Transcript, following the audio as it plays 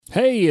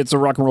Hey, it's a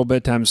Rock and Roll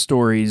Bedtime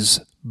Stories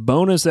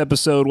bonus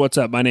episode. What's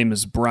up? My name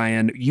is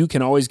Brian. You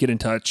can always get in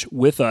touch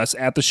with us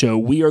at the show.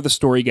 We are the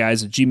story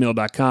guys at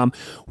gmail.com.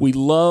 We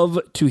love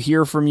to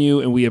hear from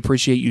you, and we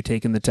appreciate you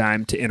taking the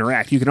time to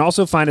interact. You can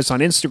also find us on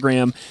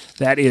Instagram.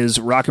 That is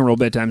Rock and Roll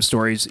Bedtime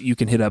Stories. You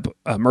can hit up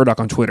Murdoch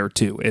on Twitter,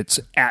 too. It's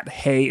at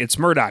Hey, It's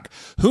Murdoch.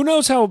 Who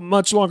knows how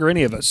much longer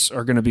any of us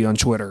are going to be on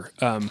Twitter?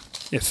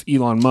 If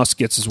Elon Musk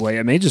gets his way,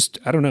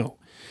 I don't know.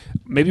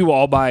 Maybe we'll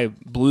all buy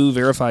blue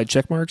verified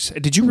check marks.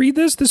 Did you read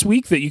this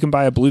week that you can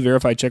buy a blue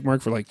verified check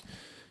mark for like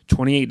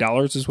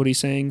 $28 is what he's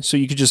saying? So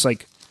you could just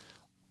like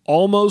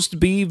almost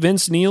be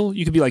Vince Neil.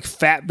 You could be like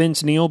fat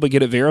Vince Neil, but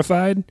get it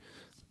verified.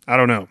 I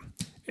don't know.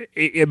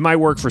 It might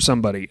work for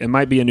somebody. It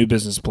might be a new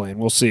business plan.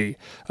 We'll see.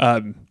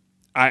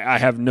 I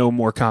have no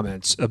more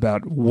comments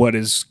about what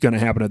is going to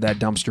happen to that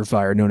dumpster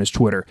fire known as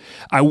Twitter.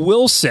 I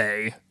will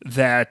say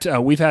that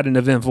we've had an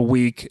eventful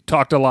week,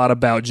 talked a lot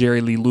about Jerry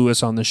Lee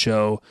Lewis on the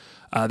show.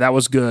 That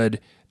was good.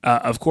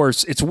 Of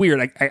course, it's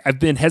weird. I've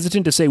been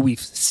hesitant to say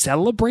we've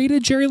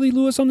celebrated Jerry Lee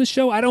Lewis on the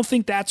show. I don't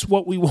think that's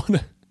what we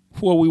want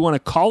to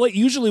call it.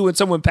 Usually when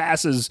someone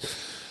passes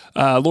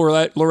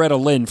Loretta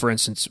Lynn, for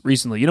instance,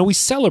 recently, we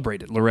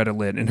celebrated Loretta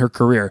Lynn and her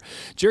career.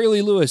 Jerry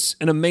Lee Lewis,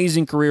 an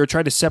amazing career,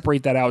 tried to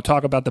separate that out,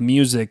 talk about the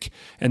music,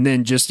 and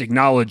then just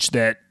acknowledge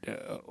that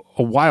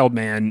a wild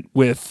man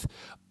with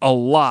a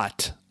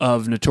lot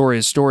of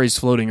notorious stories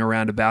floating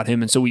around about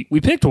him. And so we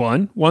picked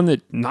one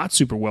that not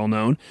super well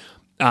known.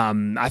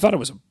 I thought it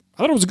was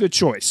a good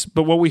choice,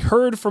 but what we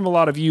heard from a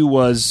lot of you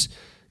was,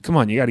 come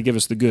on, you got to give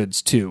us the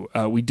goods too.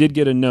 We did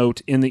get a note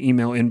in the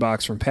email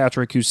inbox from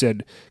Patrick who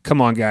said, come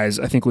on guys,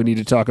 I think we need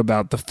to talk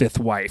about the fifth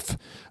wife.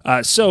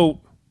 So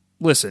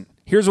listen,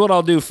 here's what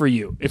I'll do for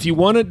you. If you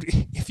want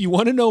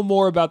to know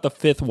more about the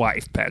fifth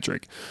wife,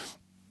 Patrick,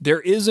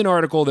 there is an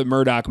article that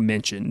Murdoch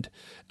mentioned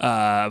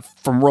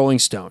from Rolling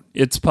Stone.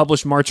 It's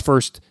published March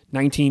 1st,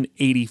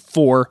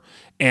 1984,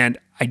 and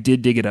I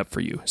did dig it up for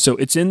you. So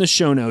it's in the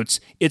show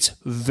notes. It's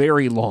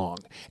very long,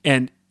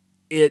 and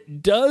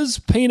it does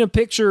paint a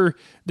picture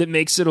that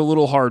makes it a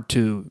little hard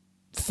to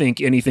think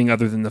anything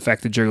other than the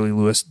fact that Jerry Lee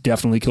Lewis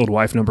definitely killed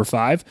wife number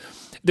 5.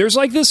 There's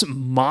like this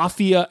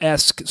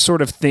mafia-esque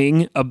sort of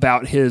thing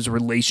about his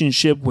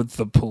relationship with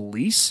the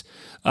police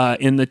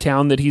in the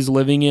town that he's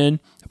living in.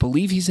 I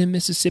believe he's in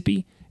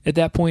Mississippi at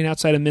that point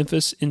outside of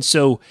Memphis. And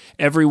so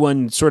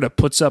everyone sort of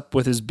puts up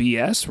with his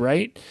BS,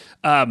 right?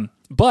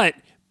 But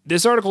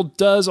this article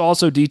does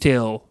also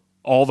detail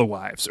all the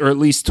wives, or at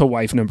least to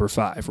wife number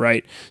 5,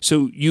 right?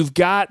 So you've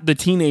got the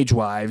teenage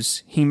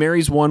wives. He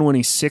marries one when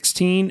he's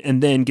 16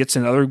 and then gets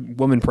another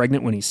woman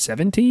pregnant when he's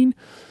 17.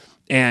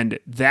 And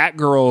that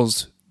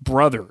girl's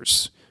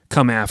brothers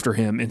come after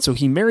him. And so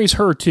he marries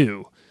her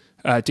too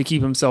to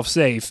keep himself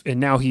safe. And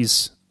now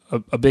he's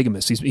a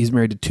bigamist. He's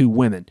married to 2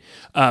 women.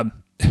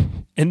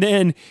 And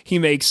then he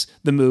makes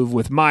the move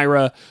with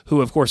Myra, who,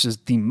 of course, is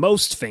the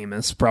most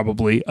famous,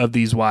 probably, of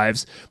these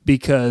wives,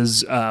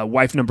 because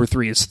wife number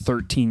 3 is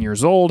 13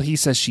 years old. He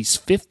says she's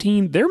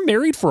 15. They're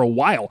married for a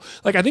while.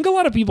 Like, I think a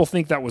lot of people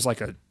think that was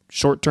like a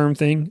short-term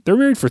thing. They're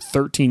married for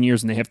 13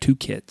 years, and they have 2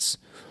 kids.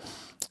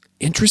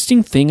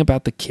 Interesting thing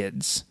about the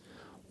kids,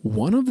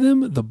 one of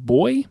them, the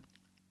boy,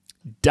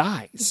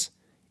 dies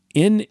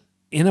in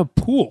a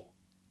pool,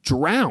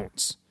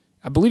 drowns.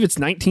 I believe it's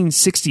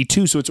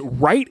 1962, so it's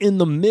right in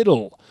the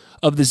middle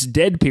of this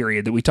dead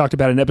period that we talked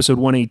about in episode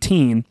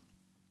 118,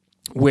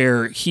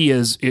 where he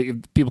is,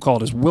 people call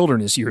it his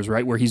wilderness years,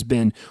 right? Where he's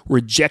been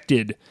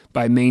rejected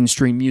by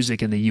mainstream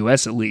music in the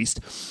U.S. at least,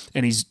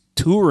 and he's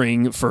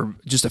touring for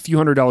just a few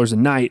 $100s a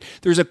night.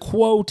 There's a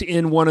quote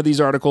in one of these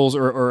articles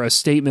or a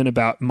statement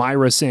about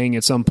Myra saying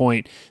at some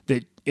point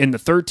that in the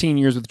 13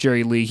 years with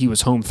Jerry Lee, he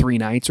was home 3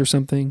 nights or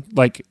something.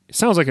 Like, it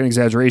sounds like an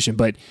exaggeration,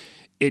 but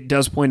it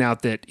does point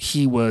out that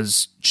he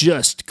was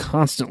just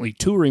constantly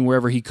touring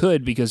wherever he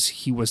could because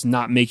he was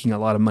not making a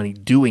lot of money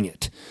doing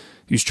it.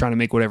 He was trying to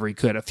make whatever he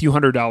could, a few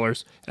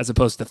 $100s as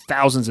opposed to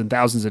thousands and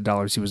thousands of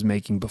dollars he was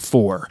making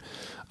before,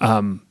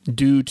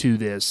 due to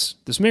this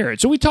marriage.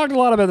 So we talked a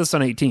lot about this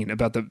on 18,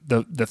 about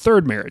the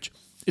third marriage.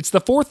 It's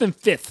the 4th and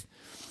 5th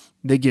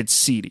that get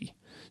seedy.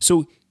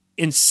 So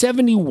in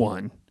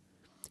 71,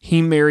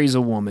 he marries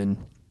a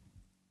woman.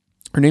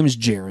 Her name is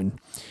Jaren,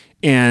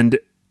 and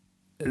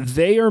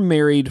they are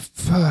married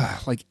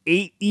like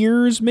 8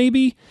 years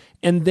maybe,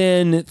 and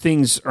then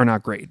things are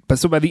not great. But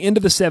so by the end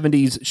of the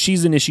 70s,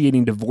 she's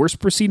initiating divorce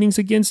proceedings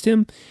against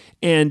him,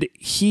 and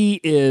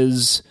he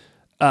is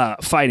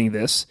fighting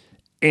this,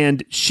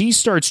 and she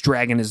starts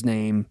dragging his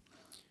name,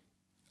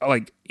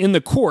 like in the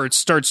courts,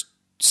 starts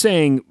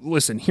saying,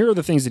 listen, here are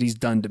the things that he's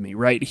done to me,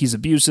 right? He's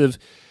abusive.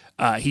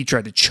 He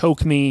tried to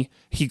choke me.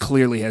 He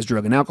clearly has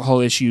drug and alcohol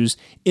issues.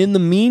 In the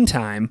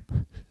meantime,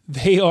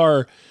 they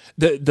are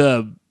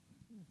the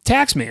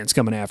tax man's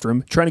coming after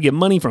him, trying to get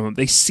money from him.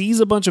 They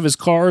seize a bunch of his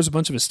cars, a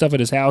bunch of his stuff at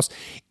his house.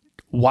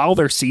 While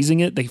they're seizing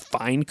it, they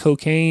find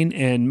cocaine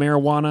and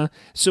marijuana.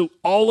 So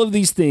all of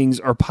these things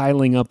are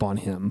piling up on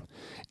him.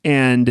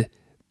 And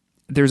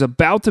there's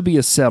about to be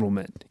a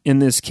settlement in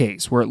this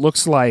case where it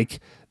looks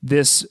like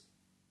this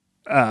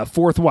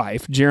fourth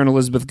wife, Jaron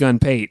Elizabeth Gunn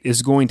Pate,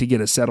 is going to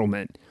get a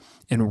settlement.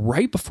 And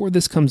right before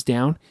this comes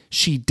down,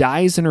 she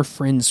dies in her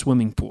friend's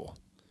swimming pool.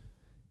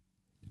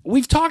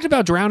 We've talked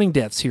about drowning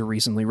deaths here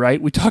recently, right?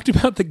 We talked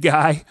about the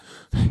guy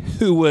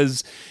who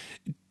was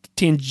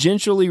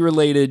tangentially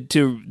related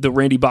to the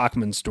Randy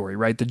Bachman story,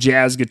 right? The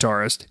jazz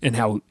guitarist, and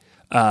how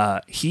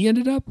he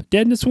ended up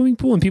dead in a swimming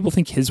pool, and people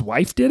think his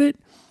wife did it.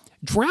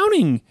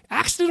 Drowning,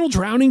 accidental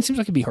drowning seems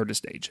like it'd be hard to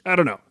stage. I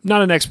don't know.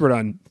 Not an expert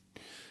on,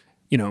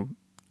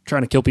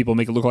 trying to kill people,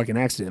 make it look like an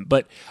accident.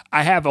 But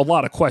I have a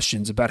lot of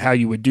questions about how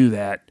you would do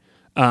that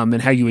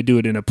and how you would do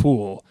it in a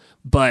pool.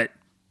 But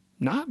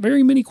not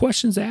very many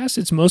questions asked.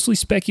 It's mostly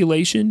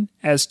speculation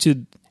as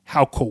to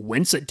how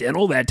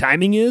coincidental that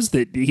timing is,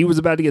 that he was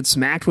about to get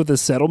smacked with a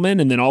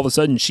settlement and then all of a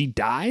sudden she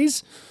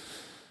dies.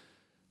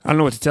 I don't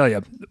know what to tell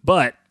you.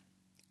 But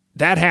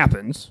that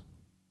happens.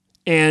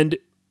 And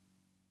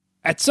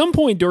at some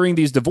point during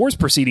these divorce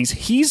proceedings,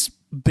 he's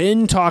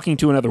been talking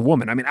to another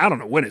woman. I mean, I don't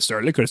know when it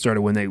started. It could have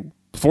started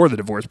before the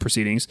divorce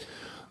proceedings.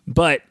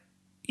 But,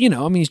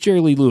 he's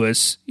Jerry Lee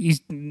Lewis.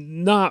 He's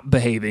not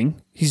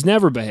behaving. He's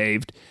never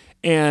behaved.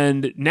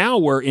 And now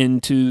we're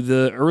into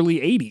the early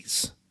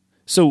 80s.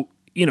 So,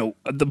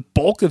 the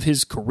bulk of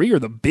his career,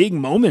 the big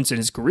moments in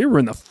his career were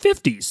in the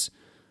 50s.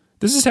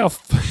 This is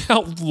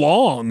how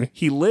long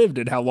he lived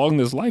and how long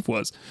this life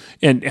was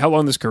and how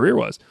long this career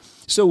was.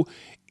 So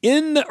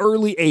in the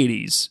early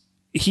 80s,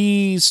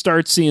 he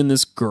starts seeing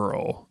this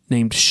girl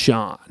named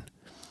Shawn.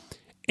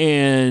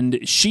 And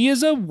she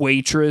is a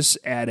waitress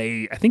at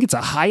I think it's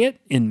a Hyatt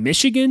in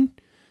Michigan.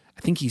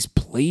 I think he's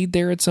played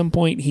there at some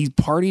point. He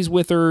parties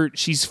with her.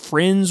 She's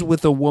friends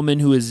with a woman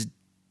who is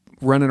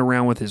running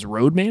around with his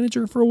road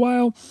manager for a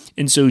while.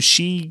 And so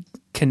she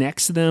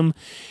connects them,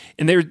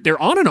 and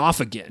they're on and off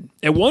again.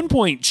 At one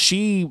point,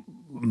 she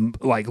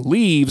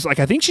leaves.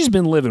 I think she's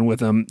been living with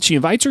him. She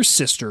invites her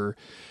sister.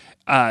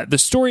 The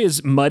story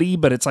is muddy,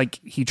 but it's like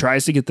he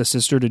tries to get the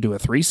sister to do a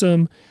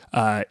threesome.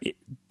 The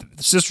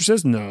sister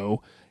says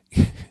no.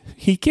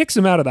 He kicks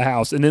him out of the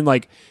house, and then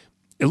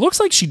it looks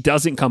like she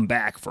doesn't come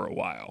back for a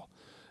while.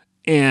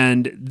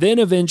 And then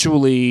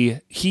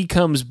eventually he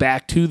comes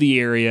back to the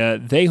area.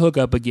 They hook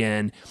up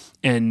again,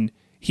 and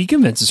he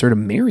convinces her to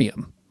marry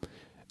him.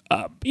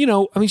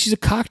 She's a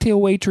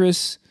cocktail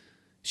waitress.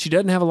 She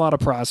doesn't have a lot of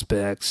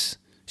prospects.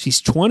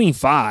 She's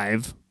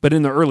 25, but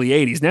in the early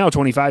 80s, now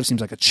 25 seems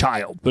like a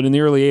child. But in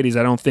the early 80s,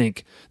 I don't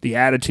think the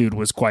attitude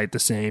was quite the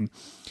same.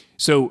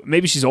 So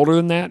maybe she's older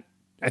than that.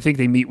 I think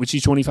they meet when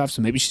she's 25,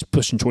 so maybe she's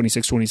pushing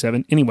 26,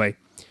 27. Anyway,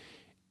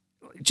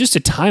 just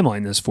to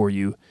timeline this for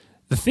you,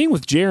 the thing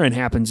with Jaron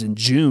happens in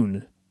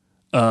June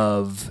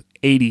of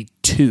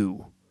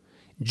 82.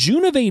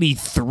 June of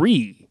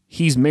 83,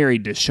 he's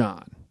married to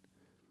Shawn.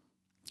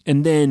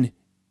 And then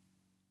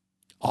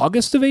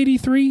August of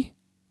 83,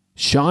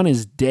 Shawn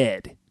is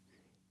dead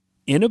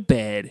in a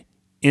bed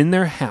in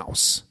their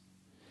house.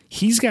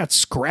 He's got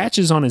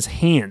scratches on his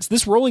hands.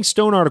 This Rolling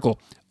Stone article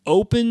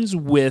opens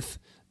with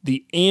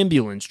the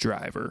ambulance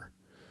driver,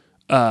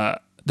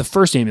 the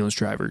first ambulance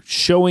driver,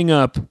 showing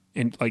up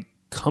and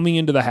coming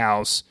into the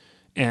house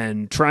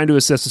and trying to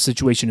assess the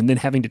situation and then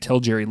having to tell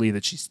Jerry Lee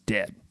that she's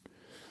dead.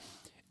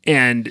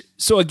 And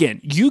so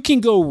again, you can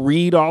go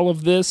read all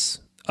of this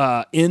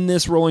in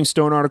this Rolling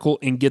Stone article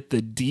and get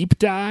the deep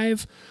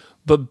dive,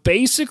 but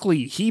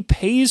basically he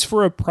pays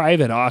for a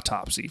private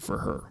autopsy for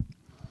her.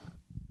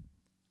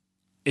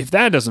 If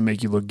that doesn't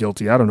make you look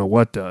guilty, I don't know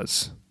what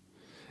does.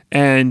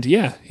 And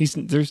yeah, he's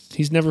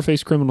never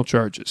faced criminal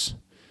charges.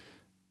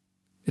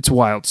 It's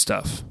wild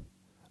stuff.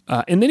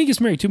 And then he gets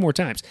married 2 more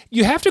times.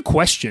 You have to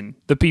question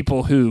the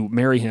people who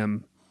marry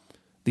him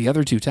the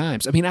other 2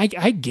 times. I mean, I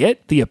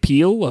get the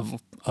appeal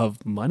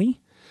of money,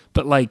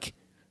 but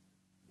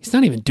he's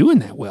not even doing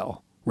that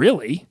well,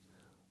 really.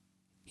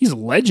 He's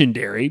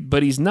legendary,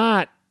 but he's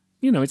not,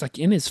 he's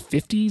in his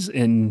 50s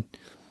and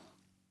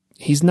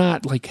he's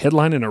not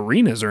headlining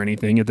arenas or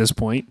anything at this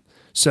point.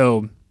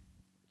 So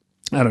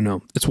I don't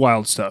know. It's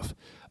wild stuff.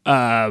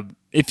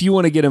 If you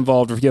want to get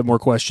involved or if you have more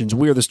questions,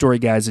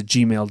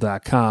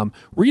 wearethestoryguys@gmail.com.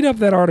 Read up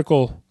that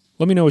article.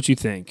 Let me know what you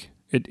think.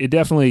 It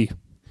definitely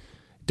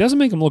doesn't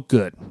make them look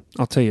good.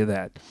 I'll tell you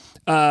that.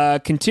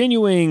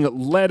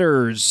 Continuing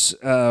letters,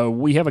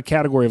 we have a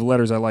category of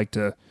letters I like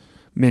to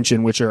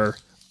mention, which are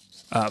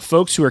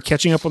folks who are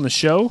catching up on the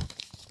show,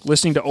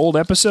 listening to old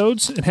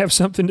episodes, and have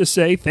something to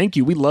say. Thank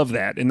you. We love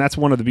that. And that's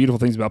one of the beautiful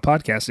things about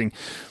podcasting.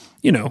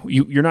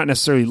 You're not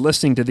necessarily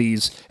listening to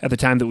these at the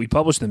time that we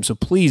publish them, so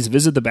please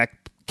visit the back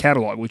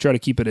catalog. We try to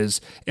keep it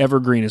as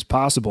evergreen as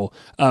possible.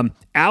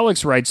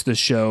 Alex writes the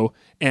show,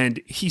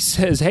 and he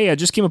says, hey, I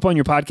just came upon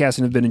your podcast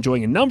and have been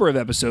enjoying a number of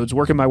episodes.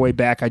 Working my way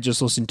back, I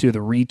just listened to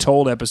the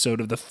retold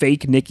episode of the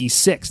fake Nikki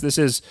Sixx. This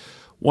is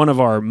one of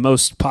our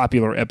most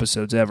popular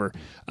episodes ever.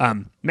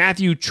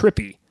 Matthew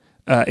Trippy,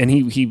 and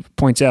he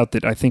points out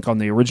that I think on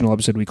the original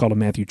episode we called him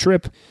Matthew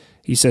Tripp.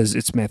 He says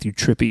it's Matthew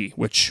Trippy,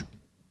 which...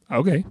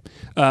 okay.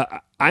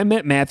 I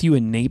met Matthew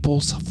in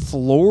Naples,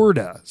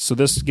 Florida. So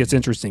this gets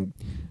interesting.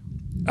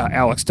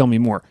 Alex, tell me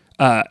more.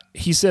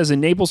 He says in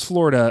Naples,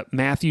 Florida,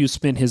 Matthew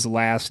spent his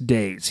last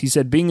days. He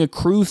said, being a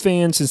Crew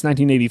fan since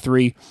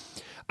 1983,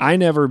 I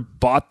never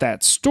bought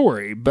that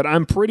story, but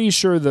I'm pretty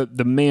sure that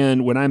the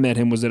man, when I met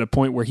him, was at a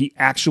point where he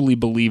actually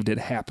believed it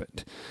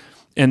happened.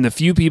 And the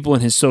few people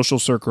in his social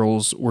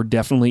circles were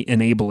definitely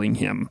enabling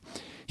him.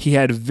 He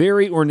had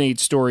very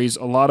ornate stories,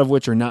 a lot of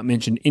which are not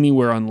mentioned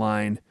anywhere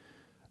online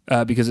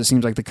because it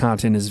seems like the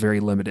content is very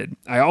limited.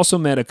 I also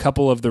met a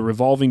couple of the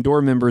Revolving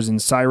Door members in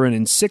Siren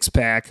and Six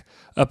Pack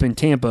up in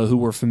Tampa who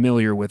were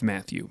familiar with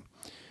Matthew.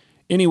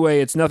 Anyway,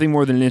 it's nothing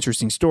more than an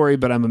interesting story,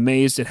 but I'm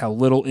amazed at how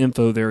little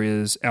info there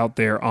is out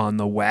there on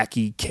the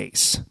wacky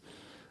case.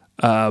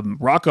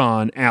 Rock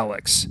on,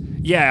 Alex.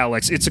 Yeah,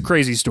 Alex, it's a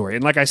crazy story.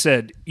 And like I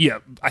said, yeah,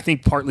 I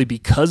think partly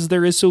because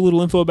there is so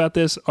little info about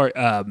this,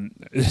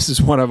 this is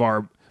one of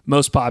our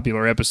most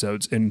popular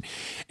episodes. And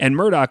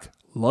Murdoch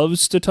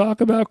loves to talk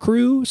about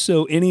Crew,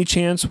 so any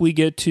chance we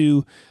get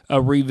to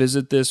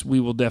revisit this, we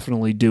will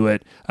definitely do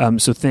it.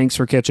 So thanks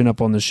for catching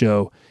up on the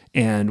show,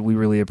 and we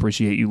really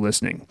appreciate you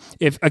listening.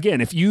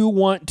 If you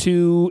want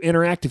to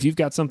interact, if you've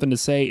got something to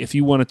say, if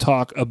you want to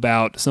talk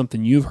about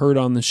something you've heard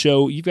on the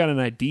show, you've got an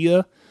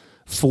idea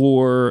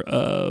for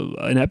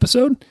an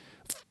episode,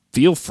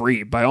 feel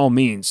free, by all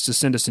means, to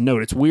send us a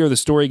note. It's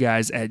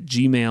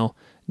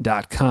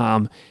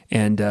wearethestoryguys@gmail.com,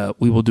 and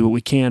we will do what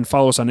we can.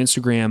 Follow us on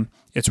Instagram.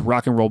 It's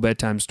Rock and Roll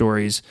Bedtime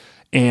Stories.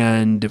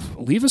 And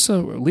leave us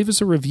a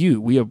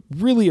review. We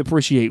really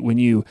appreciate when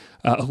you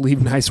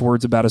leave nice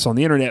words about us on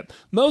the internet,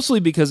 mostly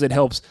because it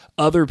helps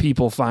other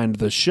people find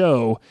the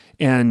show,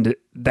 and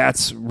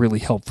that's really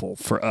helpful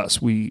for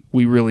us. We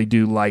really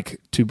do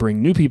like to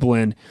bring new people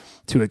in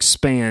to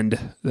expand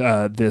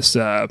this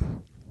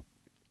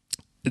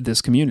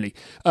community.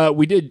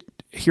 We did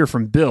hear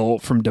from Bill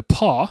from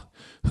DePaul,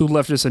 who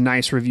left us a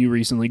nice review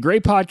recently.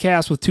 Great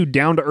podcast with two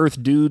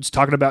down-to-earth dudes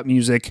talking about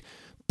music.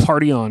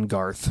 Party on,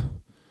 Garth.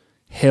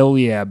 Hell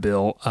yeah,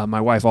 Bill.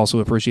 My wife also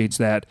appreciates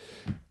that.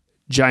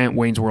 Giant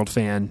Wayne's World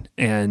fan.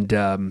 And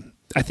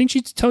I think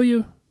she'd tell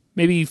you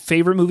maybe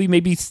favorite movie,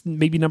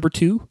 maybe number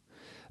 2.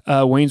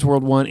 Wayne's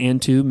World 1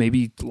 and 2,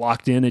 maybe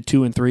locked in at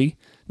 2 and 3.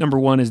 Number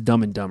 1 is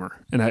Dumb and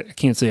Dumber. And I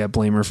can't say I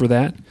blame her for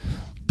that.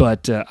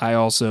 But I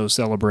also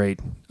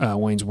celebrate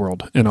Wayne's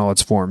World in all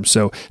its forms.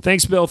 So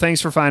thanks, Bill. Thanks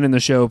for finding the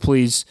show.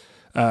 Please,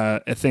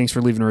 thanks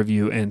for leaving a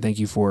review. And thank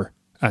you for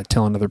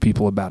telling other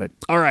people about it.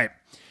 All right.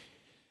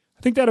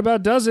 I think that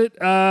about does it.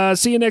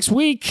 See you next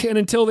week. And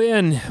until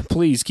then,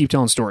 please keep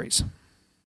telling stories.